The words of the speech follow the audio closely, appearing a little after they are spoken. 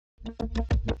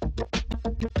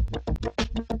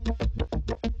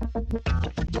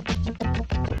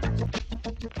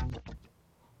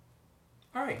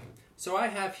Alright, so I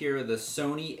have here the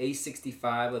Sony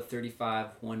A65 with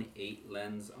 35-1.8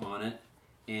 lens on it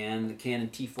and the Canon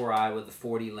T4i with the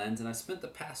 40 lens, and I spent the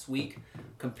past week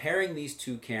comparing these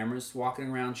two cameras, walking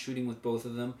around shooting with both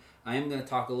of them. I am going to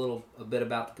talk a bit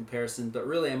about the comparison, but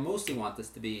really I mostly want this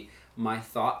to be my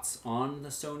thoughts on the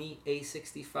Sony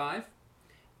A65.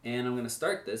 And I'm going to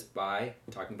start this by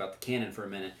talking about the Canon for a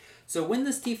minute. So when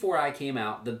this T4i came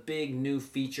out, the big new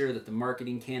feature that the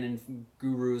marketing Canon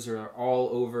gurus are all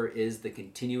over is the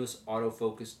continuous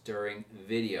autofocus during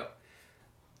video.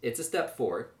 It's a step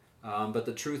forward, but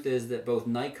the truth is that both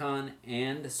Nikon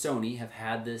and Sony have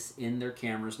had this in their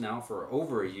cameras now for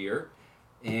over a year.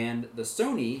 And the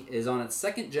Sony is on its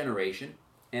second generation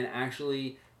and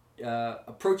actually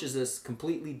approaches this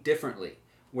completely differently.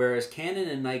 Whereas Canon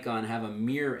and Nikon have a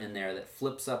mirror in there that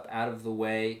flips up out of the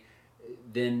way,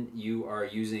 then you are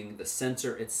using the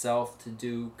sensor itself to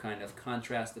do kind of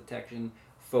contrast detection,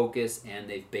 focus, and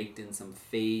they've baked in some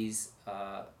phase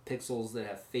pixels that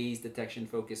have phase detection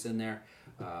focus in there.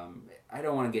 I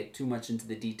don't want to get too much into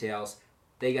the details.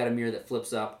 They got a mirror that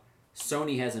flips up.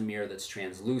 Sony has a mirror that's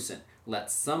translucent,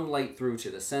 lets some light through to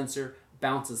the sensor,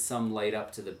 bounces some light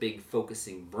up to the big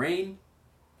focusing brain,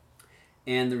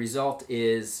 and the result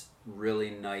is really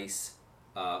nice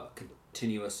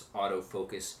continuous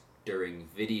autofocus during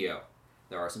video.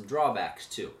 There are some drawbacks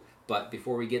too, but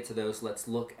before we get to those, let's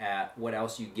look at what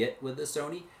else you get with the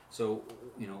Sony. So,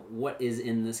 what is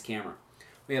in this camera?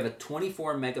 We have a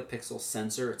 24 megapixel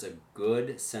sensor. It's a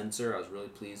good sensor. I was really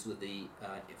pleased with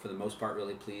for the most part,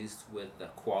 really pleased with the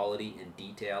quality and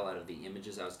detail out of the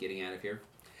images I was getting out of here.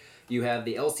 You have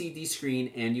the LCD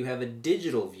screen and you have a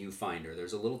digital viewfinder.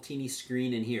 There's a little teeny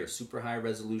screen in here, super high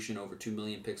resolution, over 2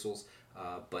 million pixels,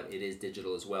 but it is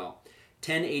digital as well.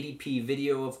 1080p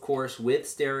video, of course, with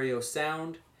stereo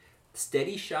sound.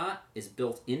 Steady shot is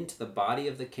built into the body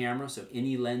of the camera, so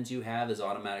any lens you have is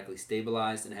automatically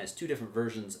stabilized, and has two different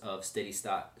versions of steady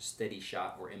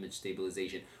shot or image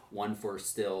stabilization, one for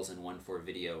stills and one for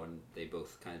video, and they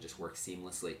both kind of just work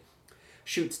seamlessly.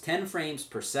 Shoots 10 frames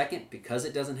per second. Because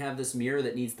it doesn't have this mirror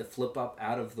that needs to flip up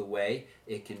out of the way,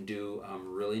 it can do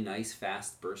really nice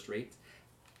fast burst rates.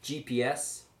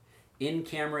 GPS,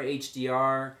 in-camera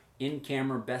HDR,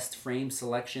 in-camera best frame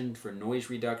selection for noise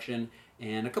reduction,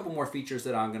 and a couple more features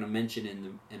that I'm going to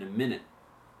mention in a minute.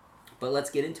 But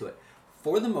let's get into it.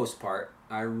 For the most part,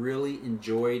 I really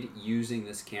enjoyed using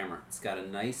this camera. It's got a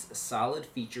nice solid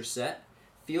feature set.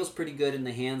 Feels pretty good in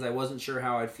the hands. I wasn't sure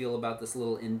how I'd feel about this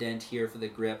little indent here for the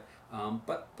grip,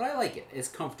 but I like it. It's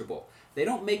comfortable. They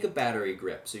don't make a battery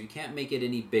grip, so you can't make it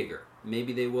any bigger.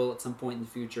 Maybe they will at some point in the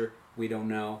future. We don't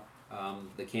know.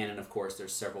 The Canon, of course,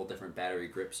 there's several different battery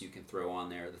grips you can throw on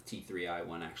there. The T3i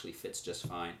one actually fits just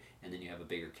fine, and then you have a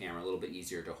bigger camera, a little bit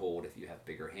easier to hold if you have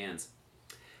bigger hands.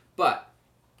 But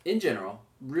in general,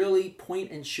 really point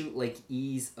and shoot like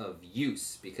ease of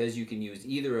use, because you can use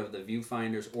either of the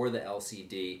viewfinders or the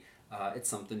LCD. It's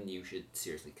something you should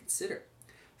seriously consider.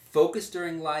 Focus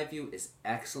during live view is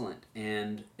excellent,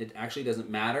 and it actually doesn't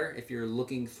matter if you're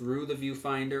looking through the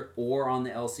viewfinder or on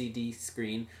the LCD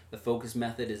screen. The focus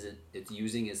method it's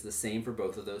using is the same for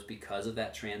both of those because of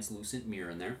that translucent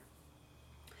mirror in there.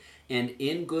 And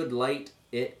in good light,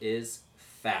 it is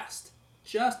fast.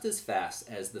 Just as fast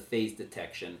as the phase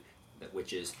detection,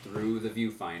 which is through the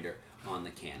viewfinder on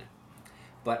the Canon.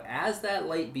 But as that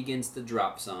light begins to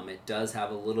drop some, it does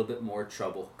have a little bit more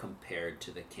trouble compared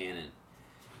to the Canon.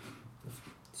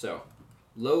 So,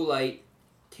 low light,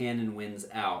 Canon wins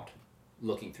out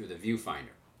looking through the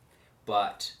viewfinder.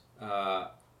 But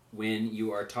when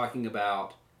you are talking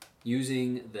about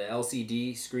using the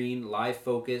LCD screen, live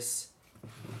focus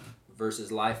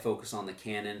versus live focus on the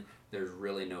Canon, there's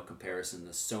really no comparison.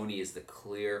 The Sony is the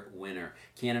clear winner.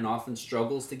 Canon often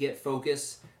struggles to get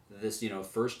focus. This,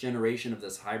 first generation of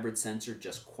this hybrid sensor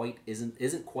just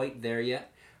isn't quite there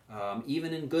yet.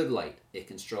 Even in good light, it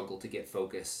can struggle to get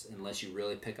focus unless you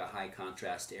really pick a high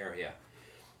contrast area.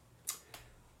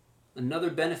 Another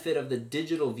benefit of the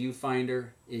digital viewfinder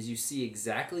is you see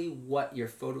exactly what your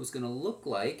photo is going to look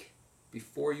like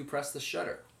before you press the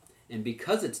shutter. And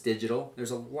because it's digital,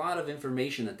 there's a lot of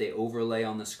information that they overlay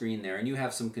on the screen there, and you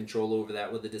have some control over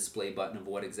that with the display button of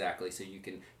what exactly, so you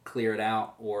can clear it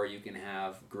out, or you can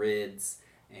have grids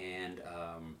and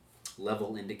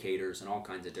level indicators and all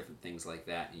kinds of different things like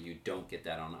that, and you don't get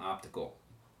that on optical.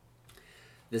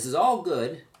 This is all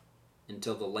good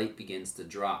until the light begins to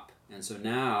drop. And so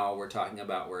now we're talking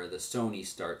about where the Sony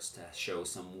starts to show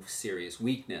some serious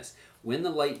weakness. When the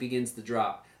light begins to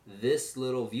drop, this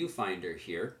little viewfinder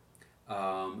here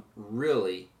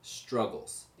really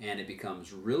struggles, and it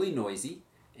becomes really noisy,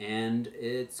 and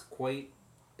it's quite,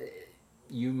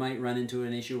 you might run into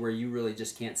an issue where you really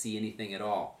just can't see anything at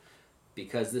all.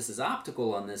 Because this is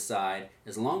optical on this side,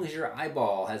 as long as your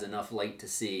eyeball has enough light to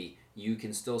see, you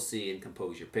can still see and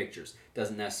compose your pictures.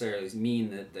 Doesn't necessarily mean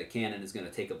that the Canon is going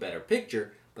to take a better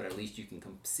picture, but at least you can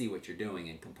see what you're doing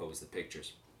and compose the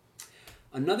pictures.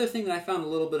 Another thing that I found a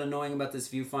little bit annoying about this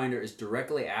viewfinder is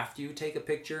directly after you take a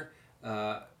picture,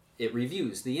 it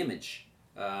reviews the image.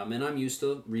 And I'm used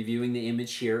to reviewing the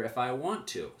image here if I want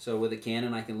to. So with a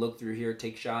Canon, I can look through here,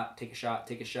 take a shot, take a shot,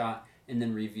 take a shot, and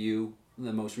then review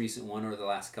the most recent one or the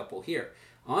last couple here.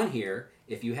 On here,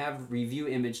 if you have review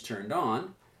image turned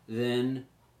on, then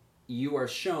you are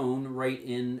shown right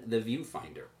in the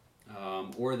viewfinder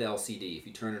or the LCD. If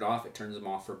you turn it off, it turns them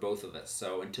off for both of us.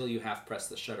 So until you have pressed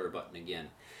the shutter button again.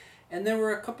 And there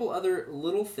were a couple other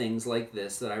little things like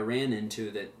this that I ran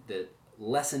into that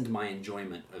lessened my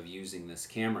enjoyment of using this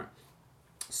camera.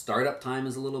 Startup time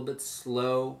is a little bit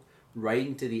slow.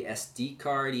 Writing to the SD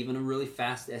card, even a really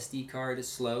fast SD card, is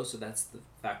slow, so that's the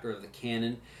factor of the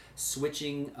Canon.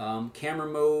 Switching camera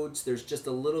modes, there's just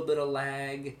a little bit of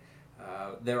lag.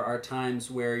 There are times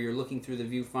where you're looking through the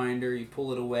viewfinder, you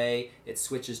pull it away, it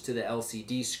switches to the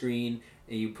LCD screen,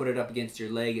 and you put it up against your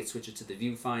leg, it switches to the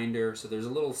viewfinder. So there's a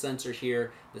little sensor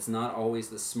here that's not always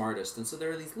the smartest. And so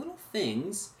there are these little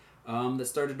things that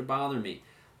started to bother me.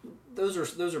 Those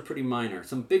are pretty minor.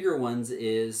 Some bigger ones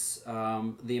is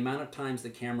the amount of times the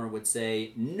camera would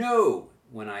say no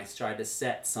when I tried to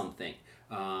set something.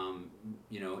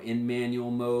 In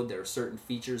manual mode, there are certain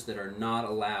features that are not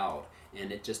allowed,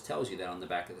 and it just tells you that on the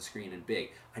back of the screen in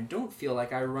big. I don't feel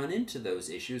like I run into those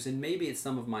issues, and maybe it's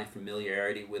some of my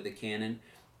familiarity with the Canon,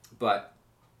 but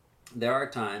there are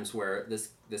times where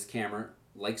this camera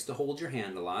likes to hold your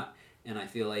hand a lot, and I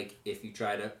feel like if you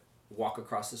try to walk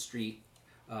across the street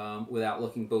without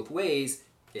looking both ways,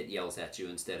 it yells at you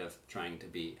instead of trying to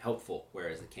be helpful,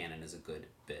 whereas the Canon is a good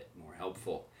bit more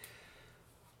helpful.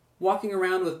 Walking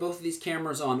around with both of these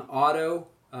cameras on auto,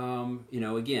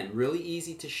 again, really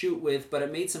easy to shoot with, but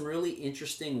it made some really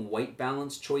interesting white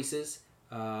balance choices.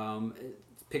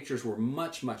 Pictures were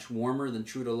much, much warmer than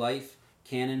true to life.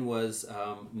 Canon was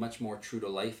much more true to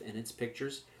life in its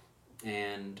pictures,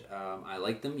 and I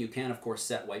like them. You can, of course,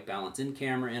 set white balance in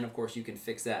camera, and of course you can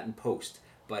fix that in post,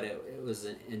 but it was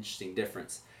an interesting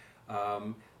difference.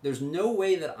 There's no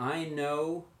way that I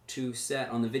know to set,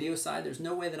 on the video side, there's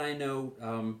no way that I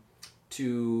know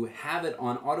to have it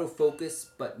on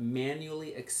autofocus but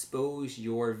manually expose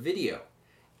your video.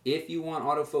 If you want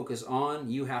autofocus on,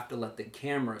 you have to let the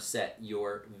camera set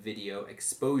your video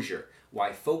exposure.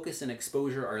 Why focus and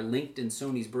exposure are linked in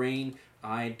Sony's brain,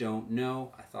 I don't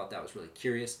know. I thought that was really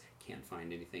curious. Can't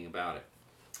find anything about it.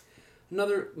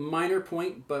 Another minor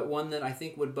point, but one that I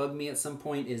think would bug me at some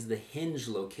point, is the hinge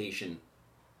location.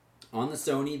 On the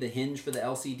Sony, the hinge for the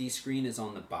LCD screen is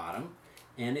on the bottom.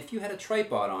 And if you had a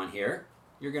tripod on here,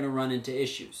 you're going to run into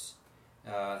issues.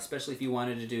 Especially if you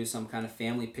wanted to do some kind of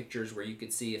family pictures where you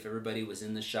could see if everybody was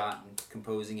in the shot and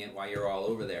composing it while you're all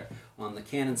over there. On the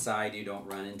Canon side, you don't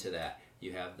run into that.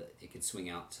 It can swing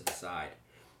out to the side.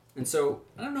 And so,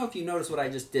 I don't know if you noticed what I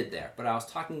just did there, but I was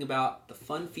talking about the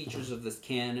fun features of this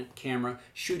Canon camera,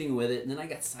 shooting with it, and then I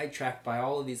got sidetracked by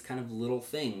all of these kind of little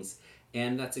things.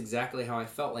 And that's exactly how I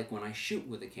felt like when I shoot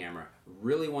with the camera.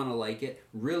 Really want to like it,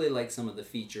 really like some of the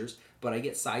features, but I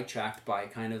get sidetracked by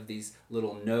kind of these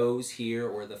little no's here,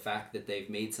 or the fact that they've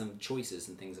made some choices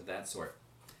and things of that sort.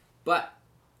 But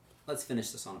let's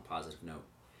finish this on a positive note.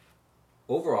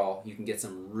 Overall, you can get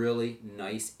some really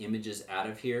nice images out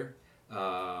of here.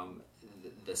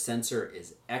 The sensor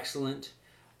is excellent.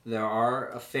 There are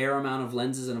a fair amount of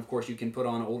lenses, and of course you can put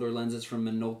on older lenses from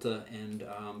Minolta and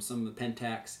some of the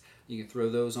Pentax. You can throw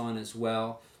those on as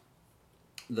well.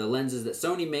 The lenses that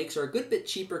Sony makes are a good bit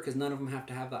cheaper because none of them have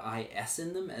to have the IS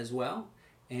in them as well.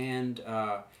 And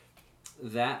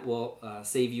that will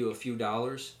save you a few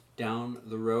dollars down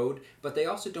the road. But they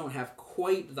also don't have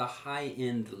quite the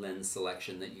high-end lens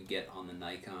selection that you get on the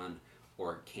Nikon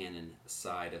or Canon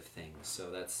side of things.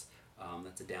 So that's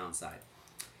a downside.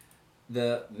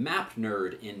 The map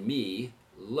nerd in me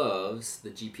loves the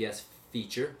GPS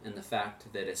feature and the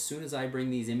fact that as soon as I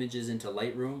bring these images into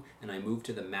Lightroom and I move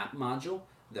to the map module,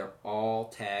 they're all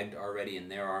tagged already,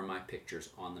 and there are my pictures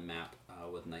on the map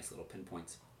with nice little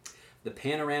pinpoints. The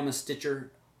panorama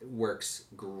stitcher works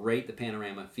great. The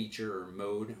panorama feature or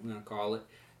mode, I'm going to call it.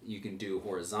 You can do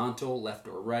horizontal, left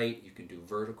or right. You can do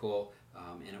vertical,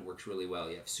 and it works really well.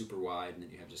 You have super wide, and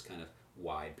then you have just kind of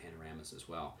wide panoramas as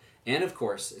well. And of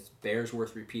course, it bears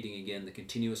worth repeating again, the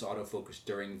continuous autofocus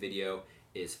during video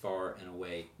is far and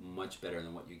away much better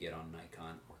than what you get on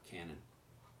Nikon or Canon.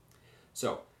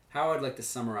 So, how I'd like to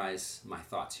summarize my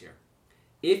thoughts here.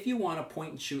 If you want a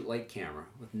point and shoot light camera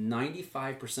with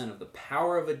 95% of the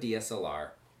power of a DSLR,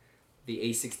 the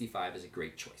A65 is a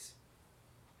great choice.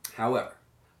 However,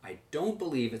 I don't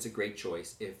believe it's a great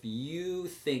choice if you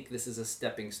think this is a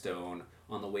stepping stone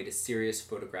on the way to serious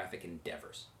photographic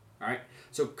endeavors. All right.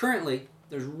 So currently,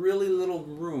 there's really little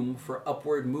room for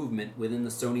upward movement within the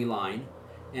Sony line,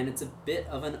 and it's a bit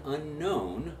of an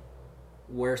unknown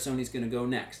where Sony's going to go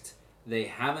next. They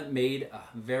haven't made a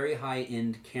very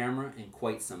high-end camera in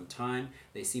quite some time.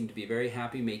 They seem to be very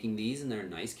happy making these, and they're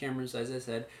nice cameras, as I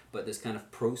said, but this kind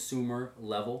of prosumer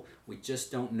level, we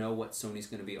just don't know what Sony's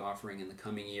going to be offering in the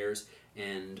coming years,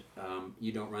 and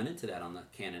you don't run into that on the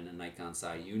Canon and Nikon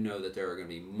side. You know that there are going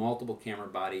to be multiple camera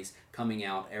bodies coming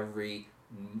out every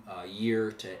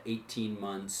year to 18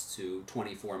 months to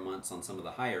 24 months on some of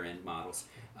the higher-end models,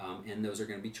 and those are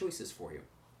going to be choices for you.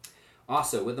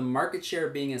 Also, with the market share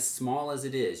being as small as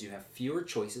it is, you have fewer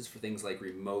choices for things like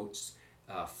remotes,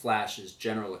 flashes,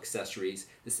 general accessories.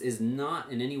 This is not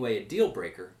in any way a deal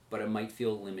breaker, but it might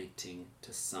feel limiting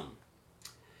to some.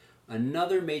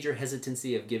 Another major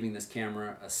hesitancy of giving this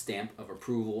camera a stamp of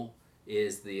approval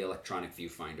is the electronic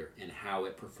viewfinder and how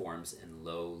it performs in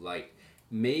low light.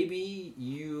 Maybe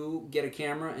you get a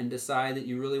camera and decide that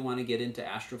you really want to get into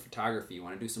astrophotography. You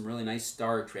want to do some really nice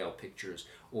star trail pictures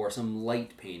or some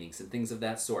light paintings and things of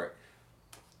that sort.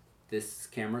 This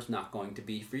camera's not going to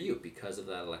be for you because of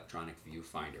that electronic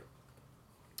viewfinder.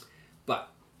 But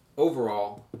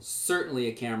overall, certainly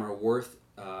a camera worth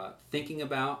thinking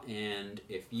about, and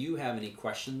if you have any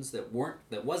questions that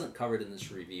wasn't covered in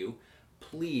this review,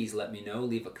 please let me know.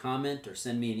 Leave a comment or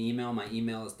send me an email. My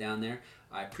email is down there.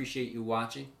 I appreciate you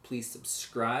watching. Please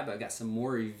subscribe. I got some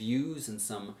more reviews and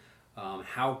some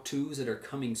how-tos that are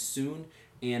coming soon.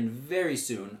 And very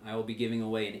soon, I will be giving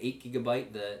away an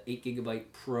 8GB, the 8GB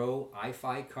Pro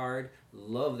iFi card.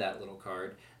 Love that little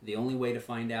card. The only way to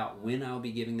find out when I'll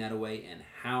be giving that away and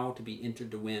how to be entered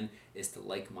to win is to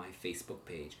like my Facebook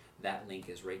page. That link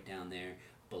is right down there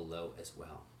below as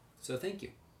well. So thank you.